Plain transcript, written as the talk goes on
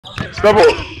Double.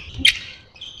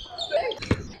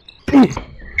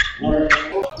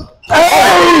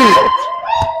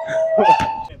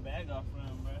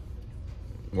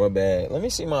 What bag? Let me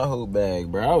see my hoop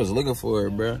bag, bro. I was looking for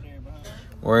it, bro.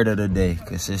 Word of the day,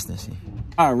 consistency.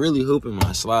 I really hooping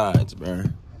my slides, bro.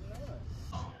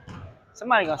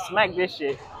 Somebody gonna smack this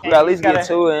shit. We gotta at least get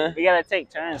 2 in. We gotta take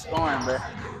turns scoring, bro.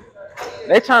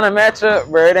 They trying to match up,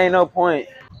 bro. It ain't no point.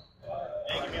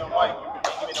 Hey, give me no mic.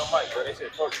 Give me no mic, bro. They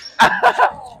said fuck.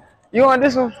 You want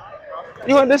this one?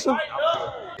 You want this one?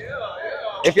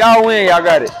 If y'all win, y'all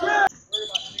got it.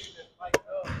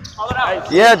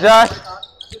 Yeah, Josh.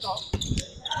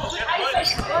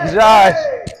 Josh.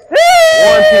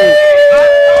 1 piece.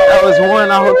 That was 1.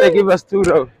 I hope they give us 2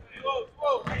 though.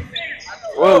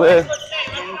 Well, hey.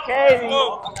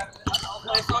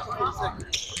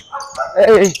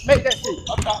 Make that shit.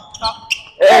 Up top, top.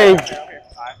 Hey.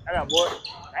 I got bored.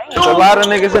 There's a lot of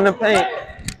niggas in the paint.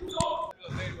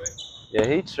 Yeah,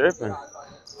 he tripping.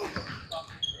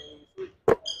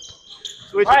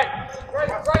 Switch. Right.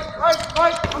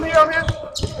 Come here, man.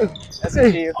 That's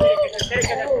a kill.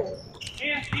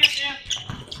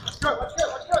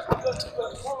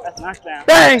 That's a knockdown.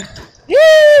 Dang!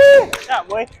 Yeah! Shot,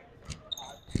 boy.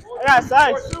 I got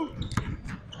size.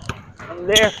 I'm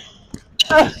there.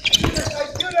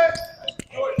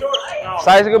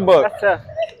 Size a good book. That's tough.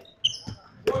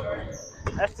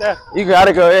 That's tough. You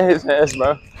gotta go in his ass,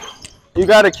 bro. You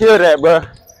gotta kill that, bro.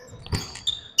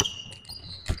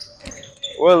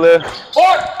 We'll live.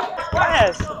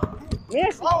 Yes.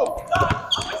 Miss.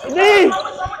 D.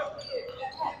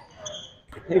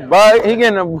 He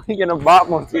getting a bop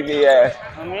on TV ass.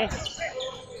 On me.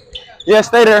 Yeah,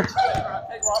 stay there.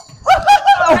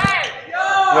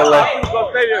 Good luck.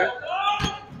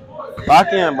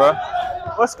 Lock in, bro.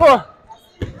 What score?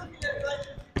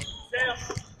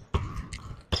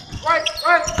 Right.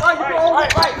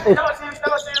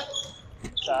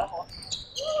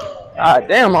 Ah,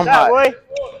 damn, I'm Shot, hot. boy.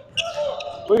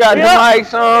 We got the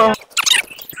mics on.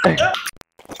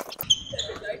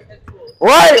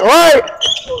 Right.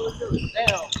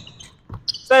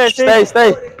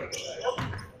 Stay.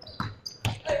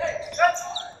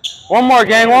 One more,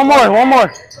 gang. One more.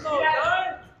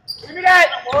 Give me that.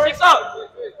 6 up.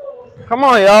 Come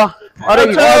on, y'all. Oh,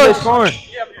 they scoring.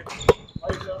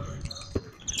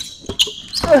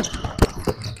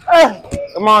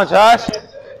 Come on,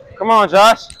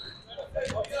 Josh.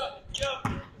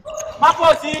 My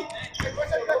fault, T.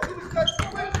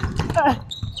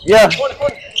 Yeah.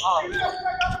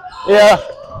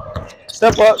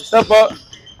 Step up.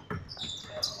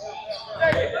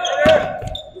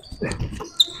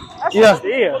 Yeah.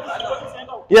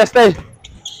 Yeah, stay.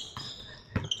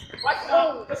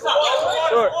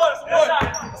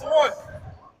 Short.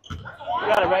 You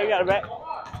got it back.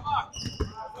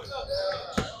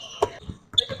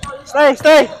 Stay.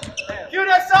 Cue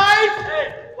that side.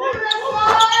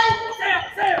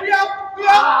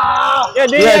 Yeah,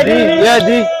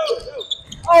 D.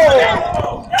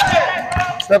 Oh.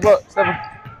 Step up.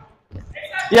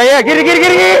 Yeah, get it.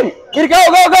 Get it, go.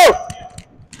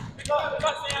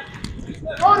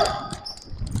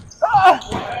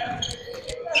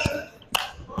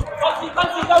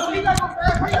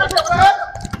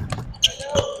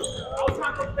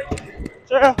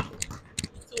 Sure.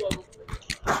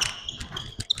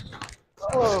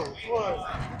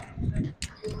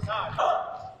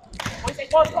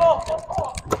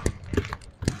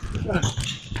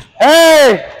 Hey!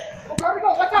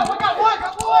 Watch out, one.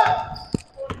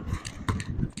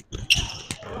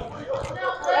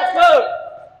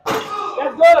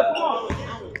 That's good. Come on.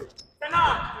 Stand on.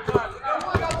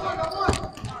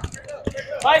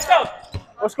 By yourself.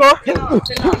 What score?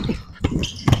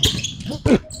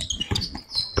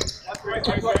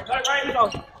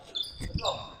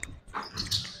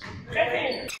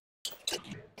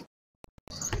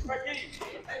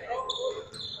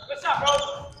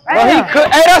 Bro, he could.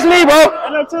 Hey, that's me, bro. I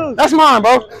know too. That's mine,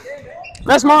 bro.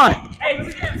 That's mine. Hey, we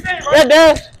get the same, bro. Yeah,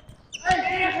 Dad.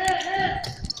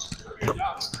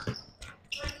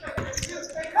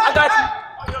 I got you.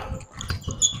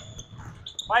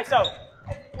 By yourself.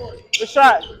 Good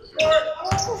shot.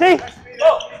 See?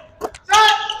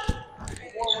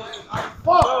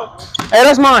 Hey,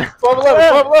 that's mine.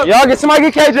 12-11. Y'all somebody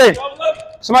get KJ.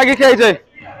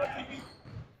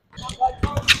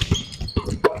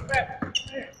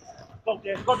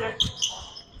 Go there.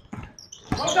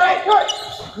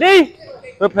 D.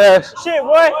 Good pass. Shit,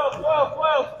 boy.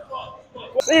 12.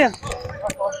 See him.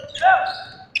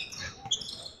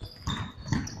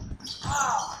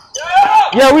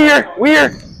 Yeah, we here.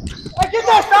 Hey, get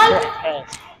that, son.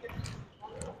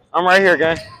 I'm right here,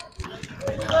 gang.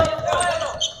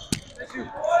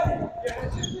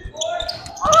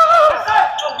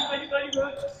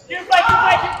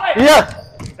 Yeah.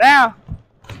 Down.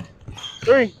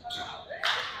 3.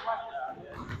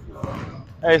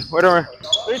 Hey, whatever.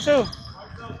 3-2.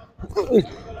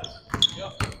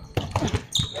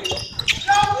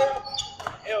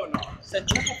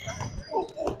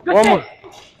 One more.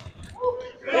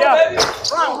 Yeah.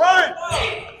 Run!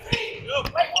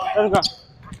 Let's go.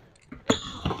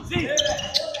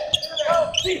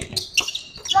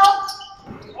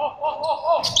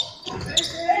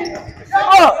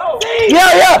 Oh. Yeah.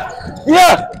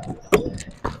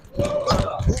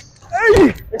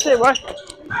 Hey. That's it, boy.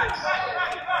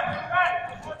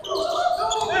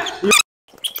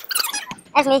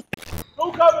 That's me. Who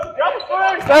covered? Drop it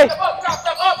first. Stay. Step up.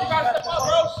 You gotta step up,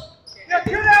 bro. Yeah,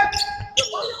 do that.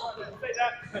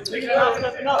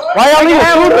 Why y'all leave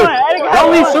shooter?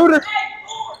 Don't leave shooter.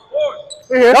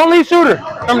 Don't leave shooter.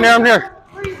 I'm there.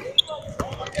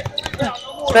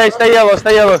 Stay yellow.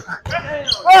 Stay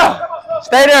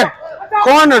there.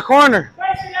 Corner.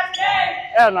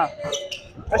 Hell no.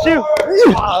 That's you.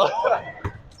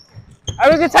 Hey,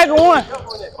 we can take a 1.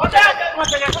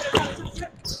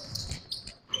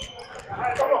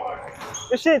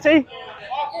 Good shit, T.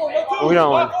 We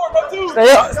don't want.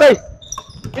 Stay.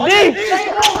 Good D.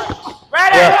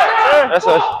 Right Yeah, that's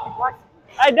us.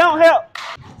 Hey, don't help.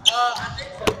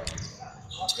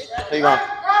 There you go.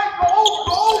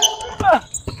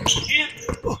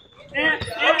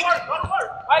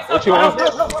 What you want?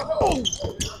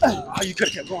 Oh, you could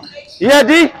have kept going. Yeah,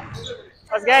 D.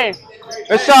 That's game.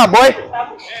 Good shot, boy. I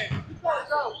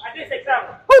did say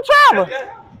travel. Who travel?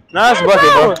 No, that's a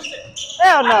bucket, bro.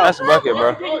 Hell no. That's a bucket,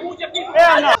 bro.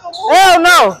 Hell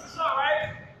no.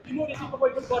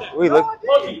 We look.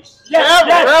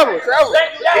 Travel.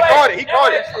 He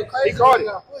caught it. Let me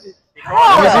see.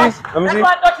 That's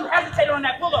why I thought you hesitated on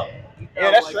that pull-up.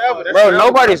 Yeah, that's travel. Bro,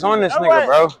 nobody's on this nigga,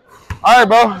 bro. All right,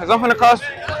 bro. As I'm finna cost.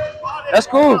 That's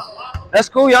cool.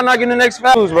 Y'all not getting the next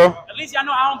fouls, bro. At least y'all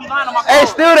know I don't be lying on my Hey, phone.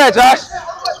 steal that, Josh.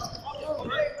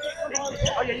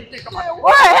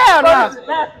 What? Hell no.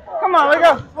 Come on, let's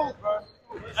go.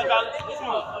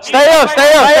 Stay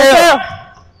up.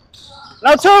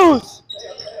 No twos.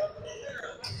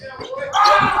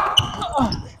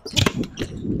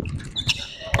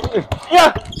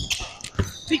 Yeah.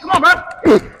 See, come on, bro.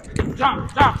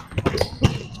 Jump.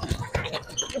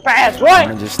 Good pass, boy.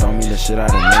 Mama just throw me the shit out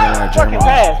of nigga like Fucking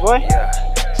Jeremiah. pass, boy.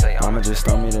 Mama just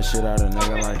throw me the shit out of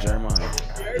nigga like Jeremiah.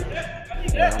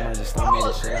 Mama just throw me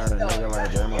the shit out of nigga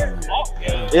like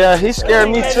Jeremiah. Yeah, he scared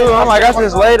me too. I'm like, I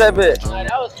just laid that bitch.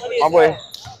 My boy.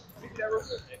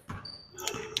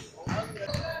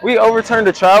 We overturned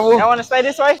the travel. Y'all want to stay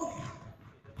this way?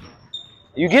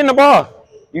 You getting the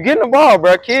ball,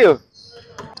 bro. Kill.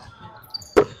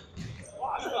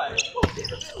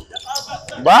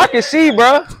 Bro, I can see,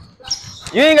 bro.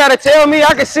 You ain't gotta tell me.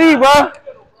 I can see, bro.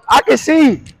 I can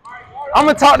see. I'm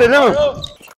gonna talk to them.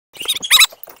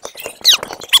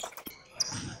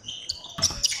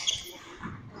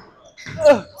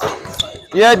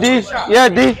 Yeah, D.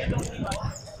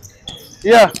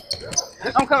 Yeah.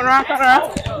 I'm coming around.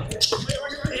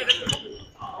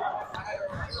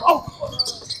 Oh,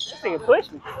 this nigga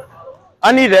pushed me.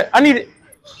 I need it.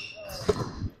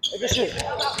 Good shit.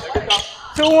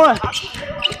 2-1.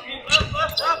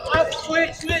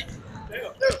 Switch.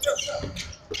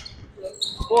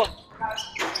 Four.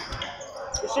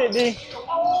 Good shit, D.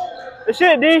 Good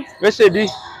shit, D. Good shit, D.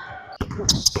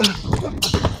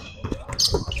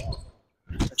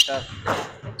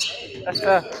 That's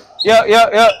tough. Yeah.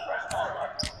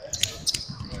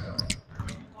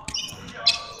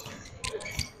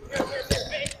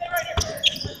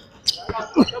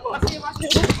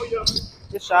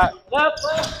 Good shot.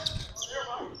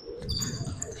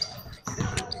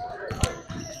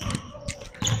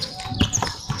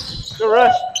 Good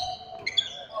rush.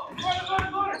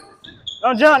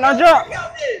 Don't jump.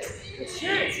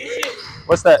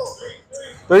 What's that?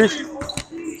 3?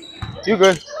 You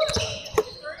good?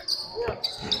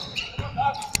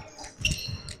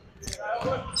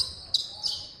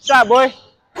 Shot, boy.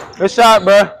 Good shot,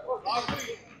 bro.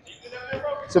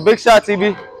 It's a big shot,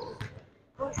 TB.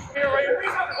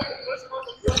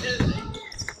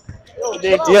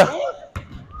 Yeah.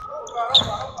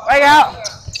 Break out.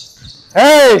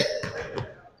 Hey.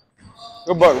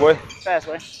 Good buck, boy. Fast,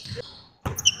 boy.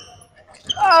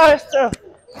 Oh, that's tough.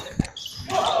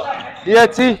 Yeah,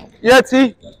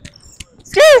 T.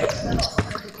 Ski.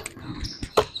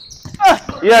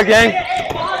 Yeah, gang.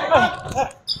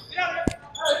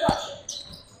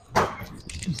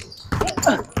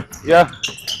 Yeah.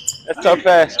 That's tough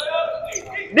pass.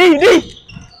 D.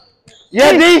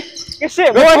 Yeah, D. Good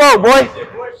shit, Good boy. throw, boy.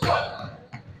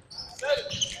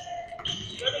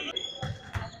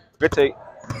 Good take.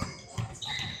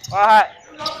 All right.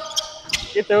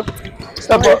 Get through.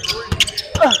 Step up.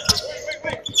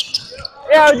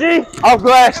 Yeah, OG. Off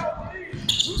glass.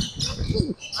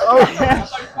 Oh.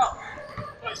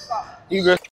 You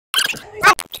good.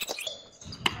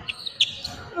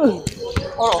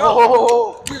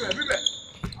 Oh.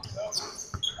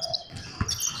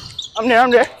 I'm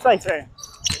there. Thanks, man.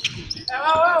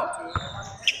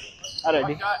 How that,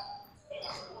 D?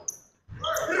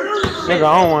 Nigga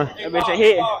on one. That bitch a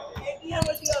hit.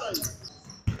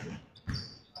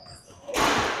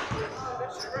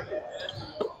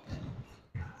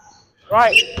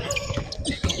 Right.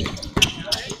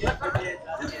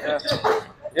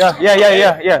 Yeah. Yeah.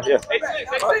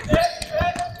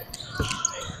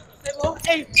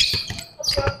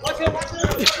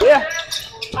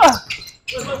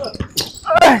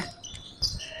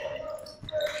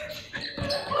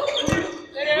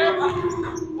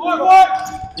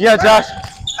 Yeah, Josh.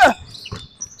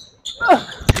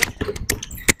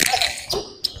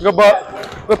 Good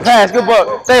buck. Good pass. Good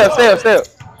buck. Stay up.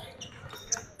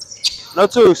 No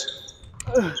twos.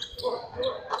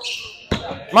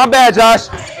 My bad, Josh.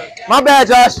 My bad,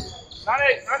 Josh.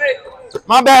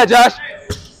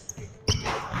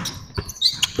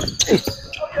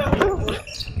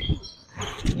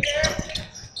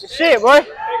 Shit, boy.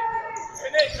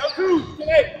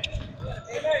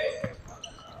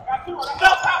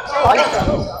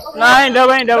 Nah, ain't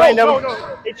double.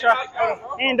 He try.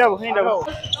 He ain't double.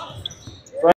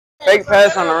 Fake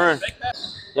pass on the run.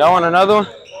 Y'all want another one?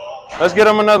 Let's get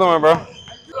him another one, bro.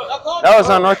 That was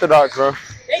unorthodox, bro.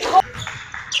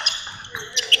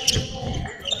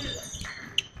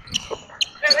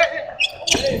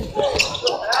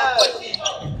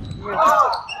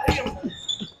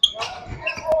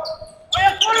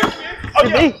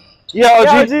 Yeah,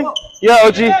 OG. Yeah,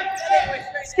 OG.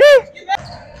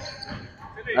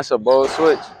 That's a bold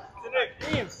switch.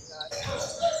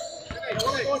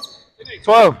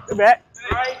 12. Good back.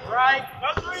 Right.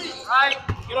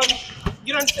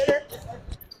 Get on the center.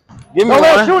 Give me Don't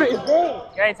let one. him shoot it.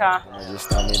 It's game time. Just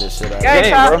tell me the shit out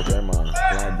Game time.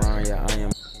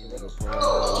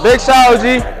 Big shot, OG.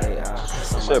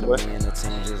 Shit, boy.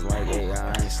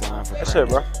 That shit,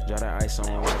 bro.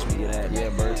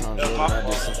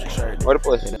 Where the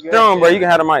play? Get on, bro. You can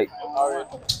have the mic.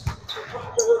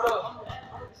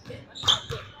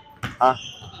 Huh?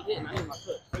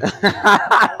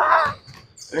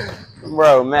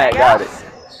 Bro, Matt got it.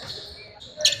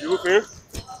 You okay?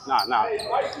 Nah.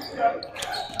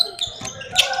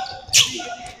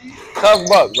 Tough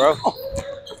buck, bro.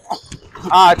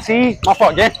 T. My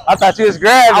fault, gang. I thought you was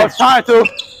grabbing. I was trying to.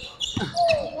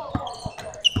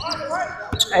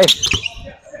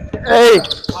 Hey.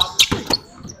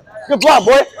 Good block,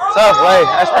 boy. Tough lay.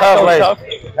 That's tough lay.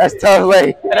 That's tough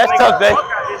lay. That's tough, babe.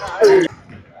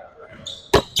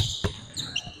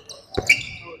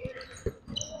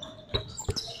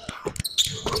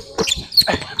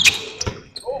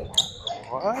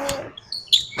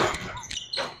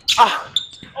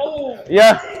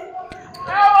 Yeah.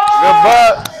 Good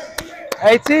buck.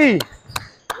 Hey, T.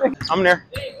 I'm there.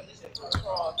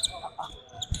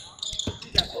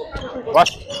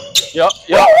 Watch. Yup.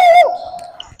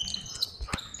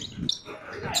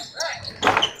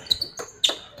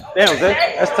 Damn, Zay.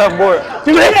 That's tough board.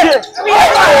 Do that shit.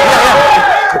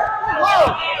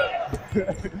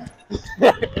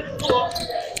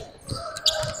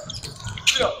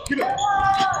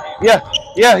 Yeah.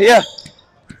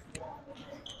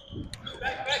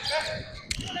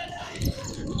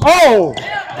 Oh!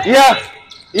 Yeah.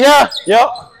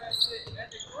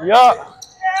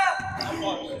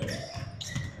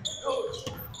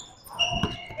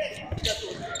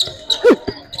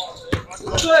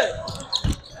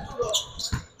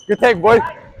 Good take, boy.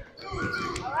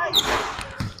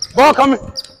 Ball coming.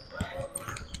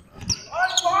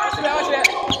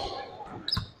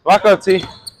 Lock up, T.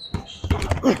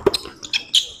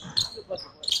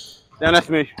 Damn, that's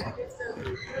me.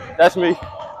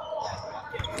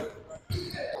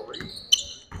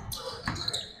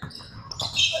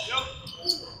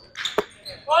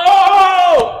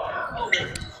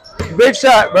 Big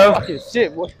shot, bro. Fucking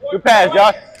shit, boy. Good pass,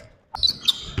 Josh.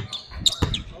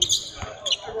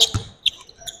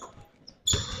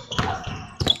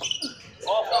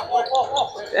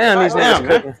 Damn, these niggas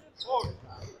cooking.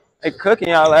 They cooking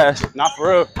y'all ass. Not for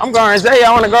real. I'm guarding Zay.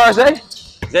 Y'all want to guard Zay?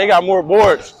 They got more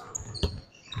boards.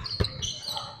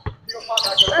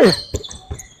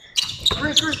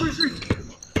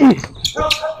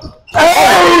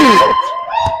 Hey!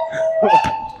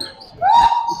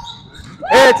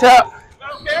 Head tap.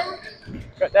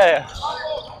 Got that.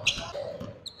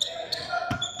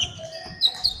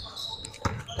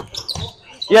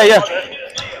 Yeah, yeah.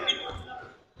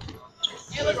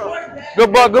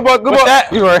 Good ball, good ball, good ball.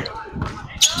 That? You right.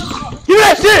 Give me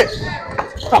that shit!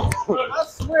 Oh. I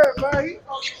swear, man.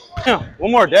 Yeah,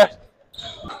 one more, Dash.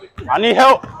 I need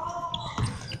help.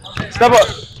 Step up.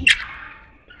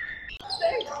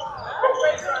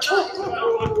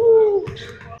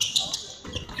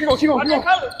 Keep going, keep going, keep going.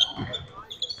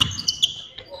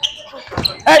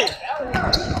 Hey!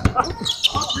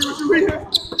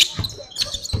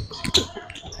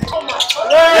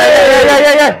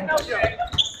 Yeah.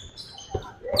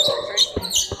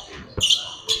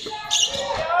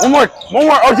 One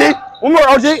more, OG. One more,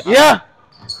 OG. Yeah.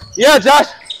 Yeah, Josh.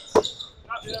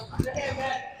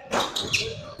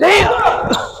 Damn.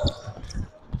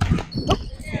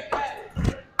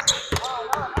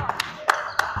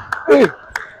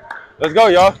 Let's go,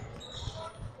 y'all.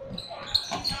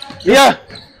 Yeah.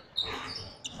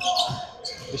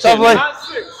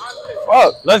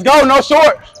 Fuck. Let's go, no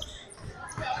short.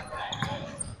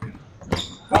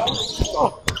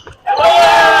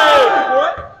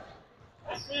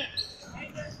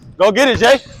 Go get it,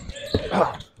 Jay.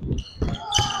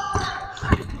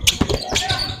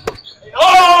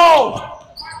 Oh!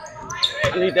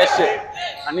 I need that shit.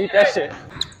 I need that shit.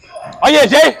 Oh yeah,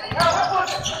 Jay.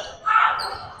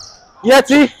 Yeah,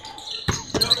 T.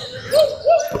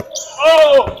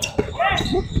 Oh!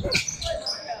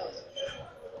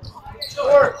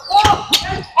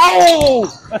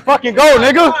 Oh! Let's fucking go,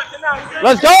 nigga.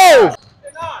 Let's go.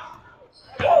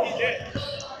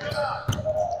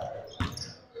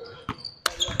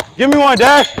 Give me one,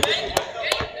 Dash.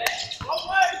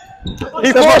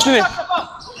 He's forcing it.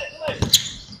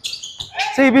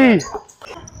 TB.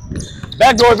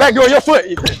 Backdoor, your foot.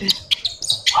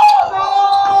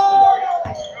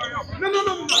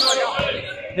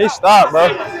 He stopped, bro.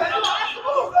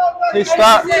 He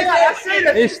stopped.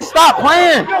 He stopped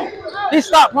playing. He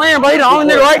stopped playing, bro. He the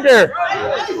only nigga right there.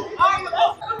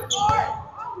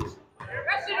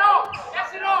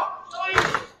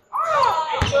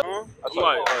 That's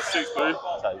like 6'3".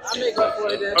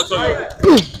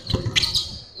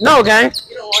 No, gang.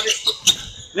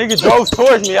 Nigga drove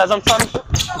towards me as I'm trying to.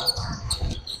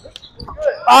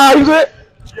 Ah, you good?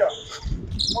 Yeah.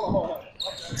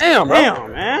 Damn, bro.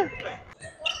 Damn, man.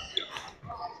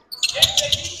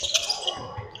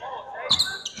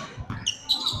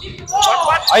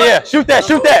 Oh, yeah. Shoot that.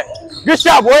 Good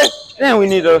shot, boy. Damn, we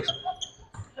need to.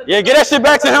 Yeah, get that shit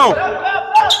back to him.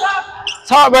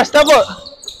 Talk, bro. Step up.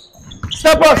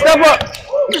 Step up.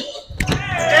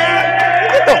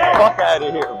 Get the fuck out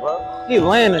of here, bro. He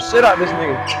laying the shit out this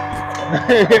nigga.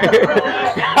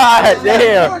 God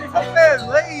damn.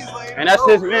 And that's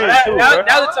his man, too, bro.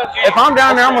 If I'm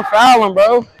down there, I'm going to foul him,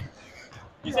 bro.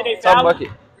 You said they foul bucket.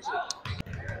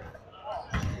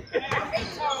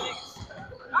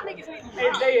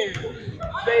 They is.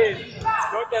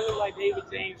 Don't that look like David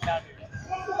James down there?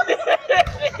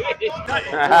 You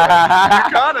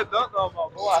kind of dunked on my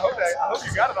boy. I hope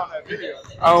you got it on that video.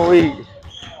 Oh, weak.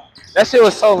 That shit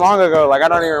was so long ago. Like, I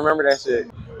don't even remember that shit.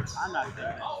 I'm not doing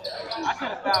that. I could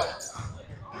have fouled him.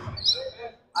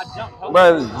 I jumped. Bro,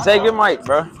 Zay, get Mike,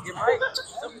 bro. Get Mike?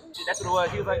 That's what it was.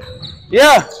 He was like,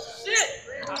 yeah.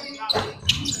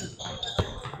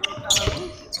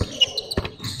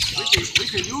 We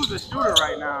could use a shooter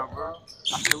right now, bro.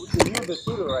 I said we could use a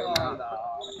shooter right now.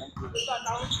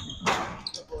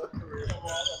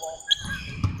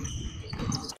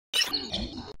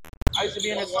 I used to be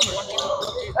in the summer.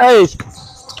 Hey.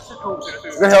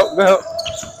 Good help.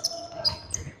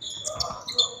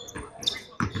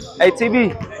 Hey, TB,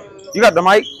 you got the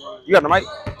mic?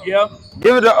 Yeah.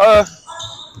 Give it to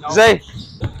Zay.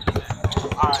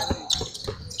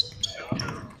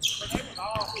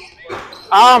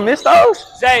 I missed those.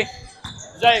 Zay.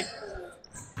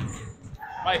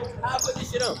 Mike, how I put this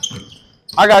shit up?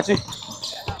 I got you.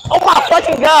 Oh my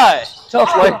fucking god!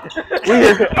 Tough way. We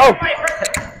here. Oh.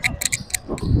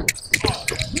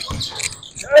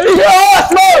 Yo,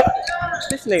 smoke!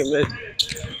 This nigga missed.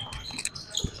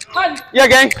 Yeah,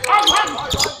 gang.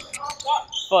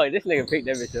 Fuck, this nigga picked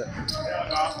that bitch up.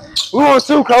 We want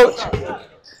 2, coach.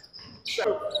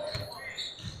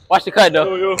 Watch the cut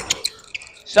though.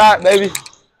 Shot, baby.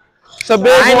 It's a big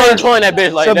one. I ain't even throwing that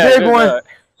bitch like that. It's a big one.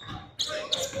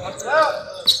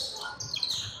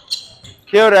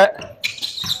 Kill that.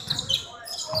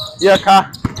 Yeah,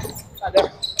 Kai.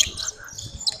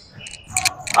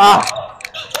 Ah.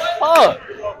 Fuck.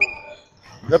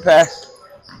 Good pass.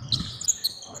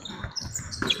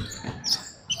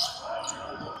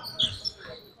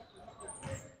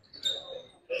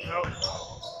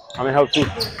 I'm gonna help too.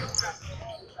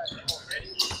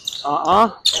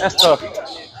 That's tough.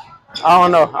 I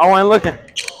don't know. I wasn't looking.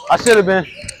 I should have been.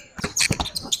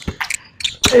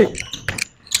 Hey.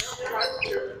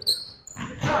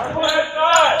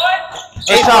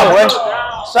 Hey, shot, boy.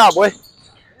 Shot, boy.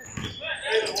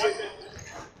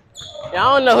 Yeah, I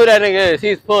don't know who that nigga is.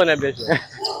 He's pulling that bitch.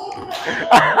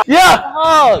 Yeah.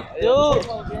 Oh, dude.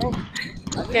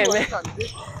 I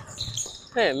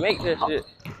can't make this shit.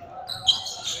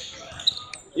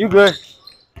 You good.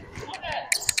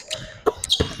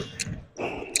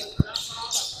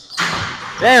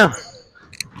 Damn.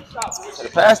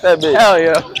 Pass that bitch. Hell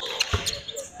yeah.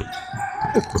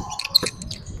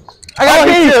 I got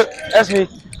keys. That's me.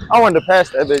 I wanted to pass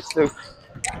that bitch too.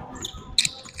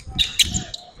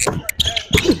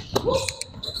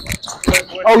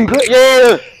 Oh, you good?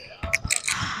 Yeah.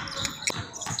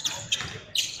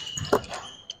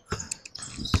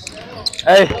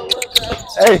 Hey.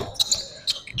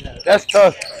 That's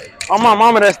tough. On my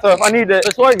mama, that's tough. I need that.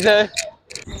 Let's work, Zay.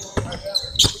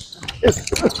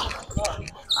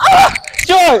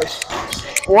 George.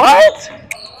 What?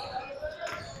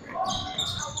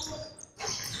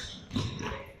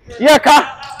 Yeah,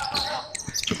 Ka.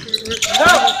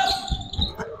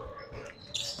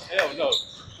 Hell no.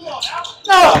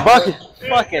 No. Bucket.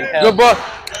 Fucking hell. Good buck.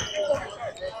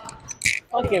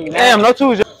 Fucking man. Damn, no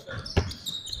twos.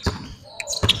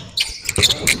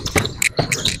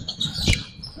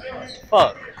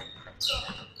 Fuck.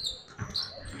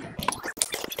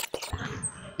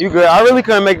 You good. I really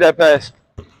couldn't make that pass.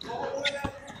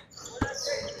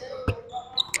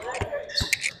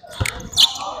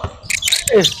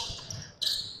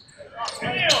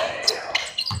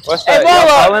 What's that? Y'all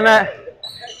calling that?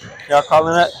 Y'all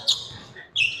calling that?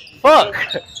 Fuck.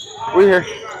 We here.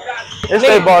 It's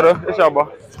their ball though. It's y'all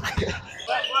ball.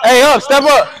 Hey, up, step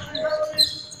up.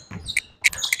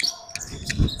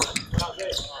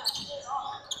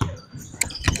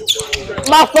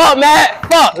 My fault, Matt.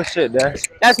 Fuck. Good shit, Dash.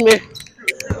 That's me.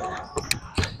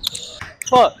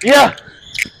 Fuck. Yeah.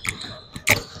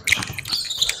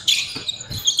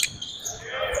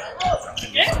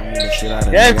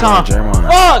 Game time.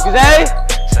 Fuck, Zay.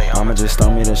 I'ma just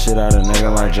throw me the shit out of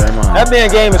nigga like Draymond. That being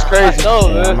game is crazy. So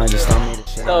Yeah, good. I'ma just throw me the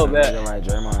shit So out of bad. nigga like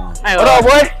Draymond. Hey, What up,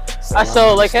 boy? I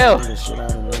sold like hell. The shit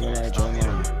out of nigga like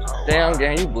Draymond. Damn,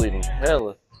 gang, you bleeding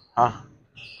hella. Huh?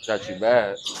 Got you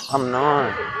bad. I'm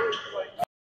not.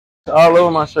 All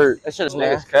over my shirt. That shit's Niggas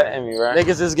nasty. cutting me, right?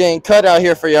 Niggas is getting cut out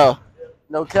here for y'all.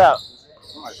 No cap.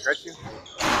 Somebody stretch you?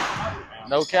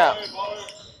 No cap.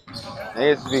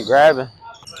 Niggas be grabbing.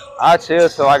 I chill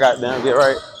till I got them get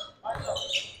right.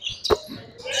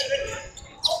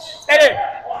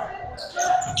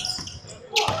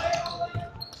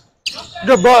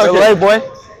 Good ball. Good lay, boy.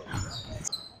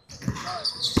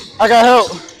 I got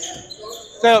help.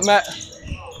 Stay up, Matt.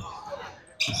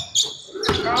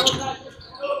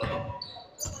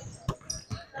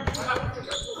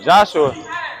 Joshua.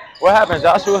 What happened,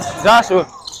 Joshua? Joshua.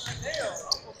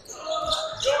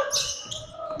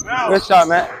 Good shot,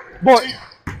 Matt. Board.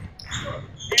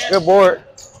 Good board.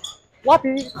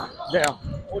 Whoppy. Damn.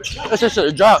 That shit should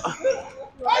have dropped.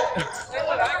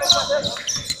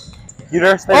 You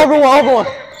there? Stay. Over one.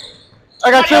 I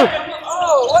got two.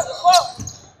 Oh, what the fuck?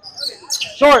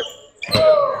 Short.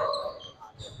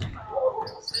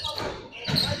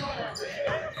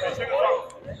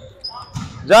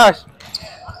 Josh.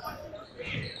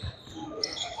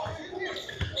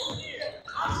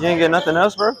 You ain't get nothing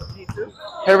else, bro?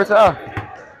 Paper towel.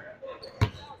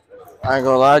 I ain't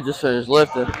gonna lie, I just finished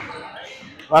lifting.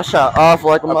 My shot off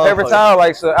like a A motherfucker. paper towel,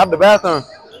 like, so out the bathroom.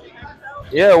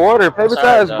 Yeah, water. Paper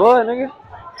towel is though. blood, nigga.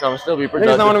 I'm still be Niggas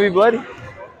productive. don't want to be bloody.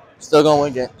 Still gonna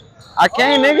win game. I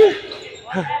can't, nigga.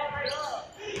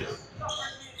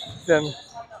 Feel me?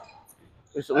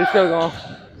 We still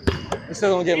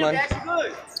gonna get money. That's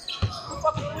good. Who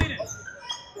fucking bleeding?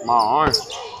 My arm. You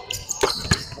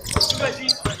got G. You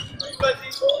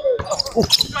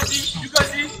got G. You got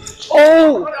G.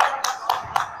 Oh!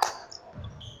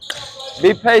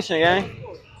 Be patient, gang.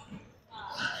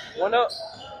 One up.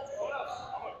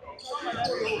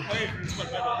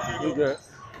 You good.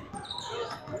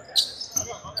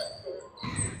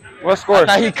 What score? I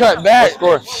thought he cut back.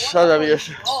 What score? Shut up, yes.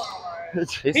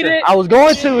 He said, I was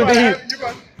going to, and then he.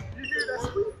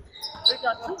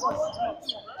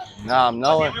 Nah, I'm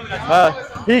knowing.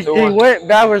 He went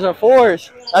backwards and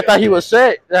forwards. I thought he was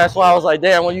set. That's why I was like,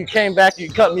 damn, when you came back, you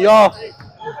cut me off.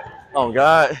 Oh,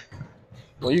 God.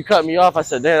 When you cut me off, I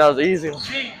said, damn, that was easy.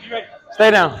 G, you ready? stay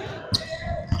down.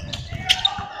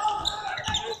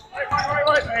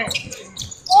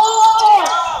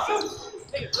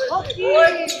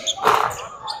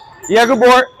 Yeah, good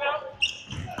board.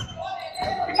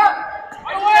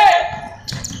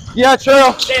 Yeah,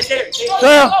 trail.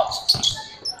 Trail.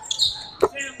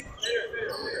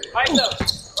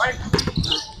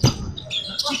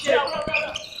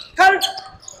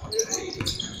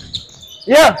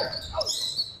 Yeah.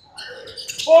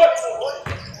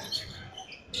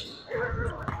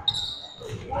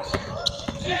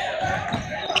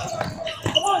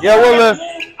 Yeah, we'll live.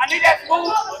 I need that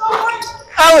smooth.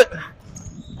 Out.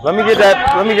 Let me get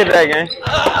that. Let me get that game.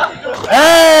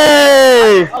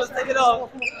 Hey! Let's take it off.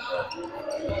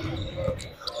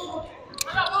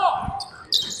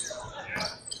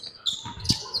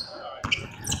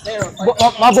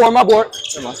 My board, my board.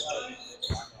 Come on.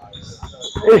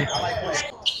 Hey.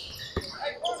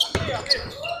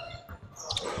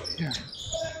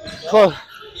 Close.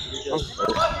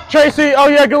 Tracy, oh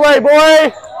yeah, good way,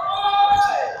 boy.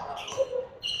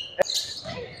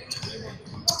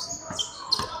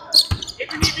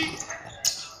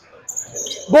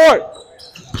 Board.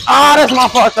 Ah, that's my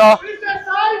fault, y'all.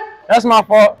 That's my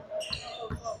fault.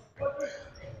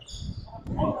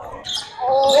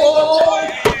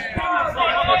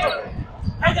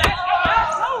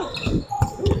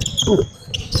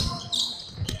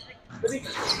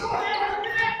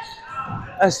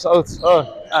 That's so tough.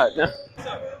 God damn.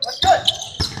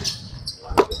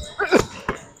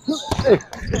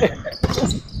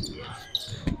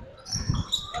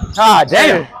 God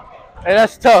damn. Hey,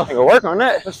 that's tough. I can work on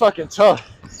that. That's fucking tough.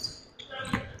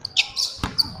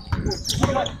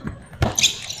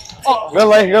 Oh, good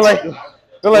lay, good lay.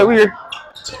 Good lay, we here.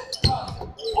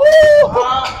 Woo!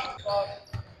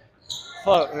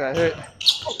 Fuck, we got hit.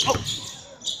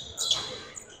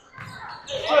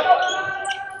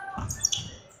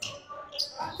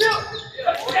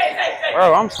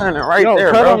 Bro, I'm standing right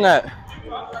there, cut bro. On that.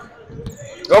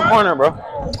 Go corner, bro.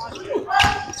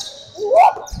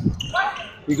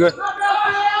 You good?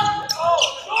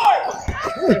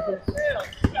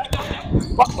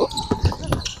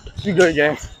 You good,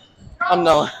 gang? I'm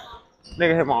knowing.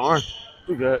 Nigga hit my arm.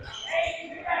 You good?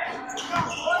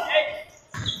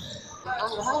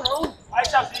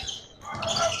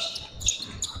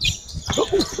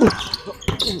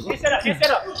 Get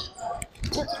set up.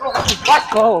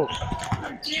 Let's go.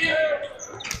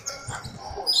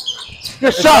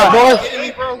 Good shot, boys.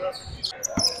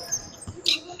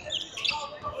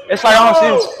 It's like I don't see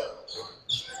him.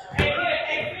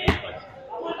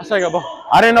 I said I got ball.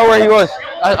 I didn't know where he was.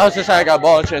 I was just saying I got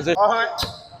ball in transition.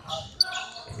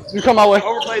 You come my way.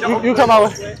 You come my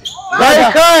way.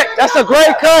 Great cut. That's a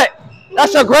great cut.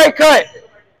 That's a great cut.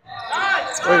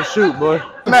 Way to shoot, boy.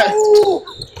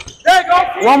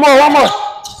 One more, one more.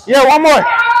 Yeah, one more.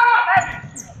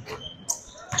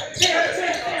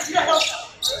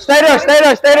 Stay there, stay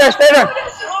there, stay there, stay there.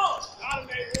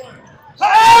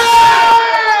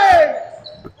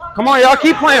 Come on, y'all,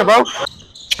 keep playing, bro.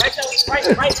 Right.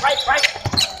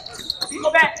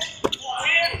 Go back.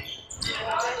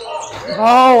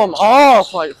 Oh, I'm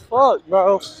off. Like, fuck,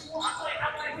 bro.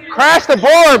 Crash the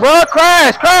board, bro.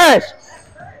 Crash.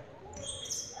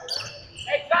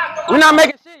 We're not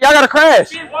making shit. Y'all gotta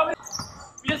crash.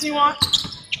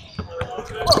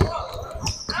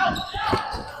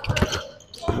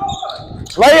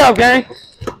 Layup, gang.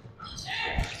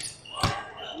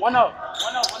 1-0.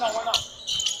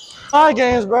 My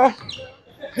games, bro.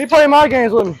 He playing my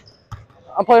games with me.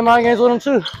 I'm playing my games with him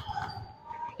too.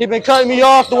 He been cutting me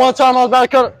off the one time I was about to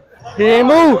cut him. He ain't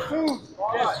move.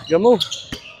 Good move.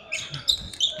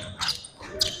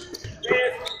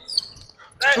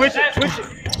 Switch it.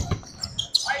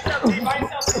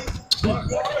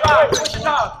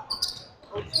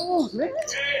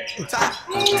 It's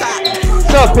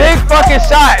a big fucking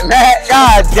shot, Matt.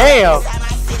 God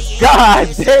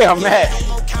damn, Matt.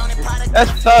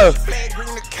 That's tough.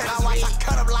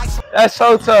 That's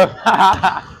so tough.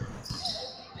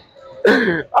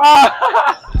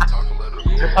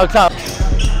 Up top.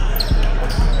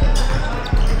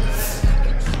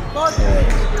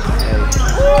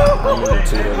 I'm in the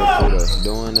Tudo.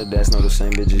 Doing the that's no the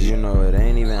same bitches, you know it.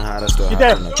 Ain't even hot, I still hop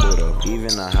in the Tudo.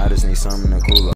 Even the hottest need something to cool up.